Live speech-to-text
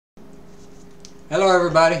Hello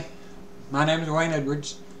everybody, my name is Wayne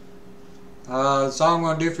Edwards. The song I'm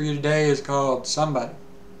going to do for you today is called Somebody,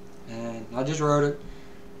 and I just wrote it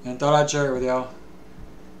and thought I'd share it with y'all,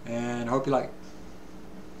 and hope you like it.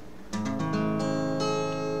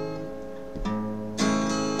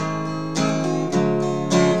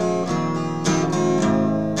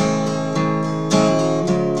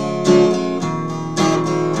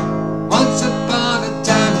 Once upon a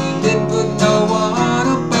time you didn't put no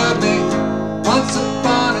one above me. Once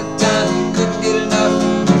upon a time you couldn't get enough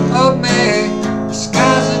of me. The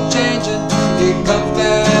skies are changing, here comes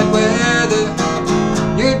bad weather.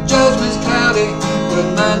 Your judgment's cloudy,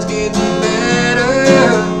 but mine's getting better.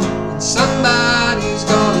 And somebody's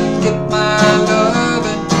gonna get my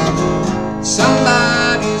loving.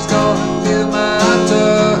 Somebody's gonna feel my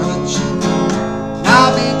touch. And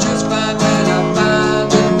I'll be just fine when I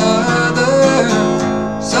find another.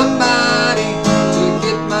 Somebody to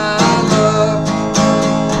get my love.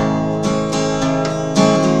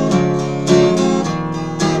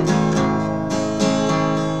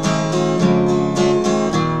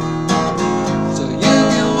 So you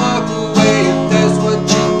can walk away if that's what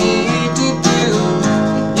you need to do.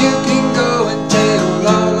 And you can go and tell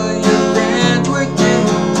all of your friends we're through.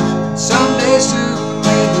 Someday soon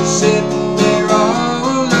when you're sitting there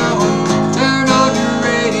all alone, turn on your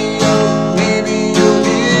radio, maybe you'll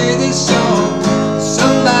hear this song.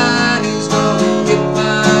 Somebody's gonna get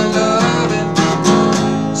my loving.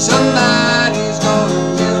 Somebody's gonna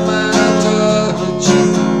feel my touch.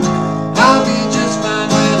 I'll be just fine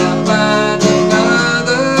when I find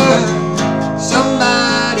another.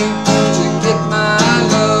 Somebody to get my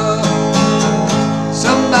love.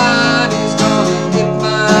 Somebody's gonna get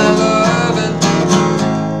my loving.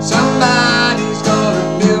 Somebody's gonna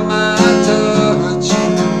feel my touch.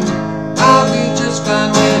 I'll be just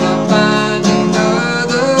fine when I find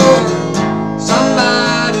another.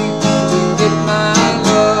 Somebody to get my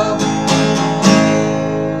love.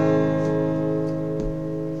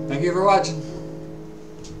 Thank you for watching.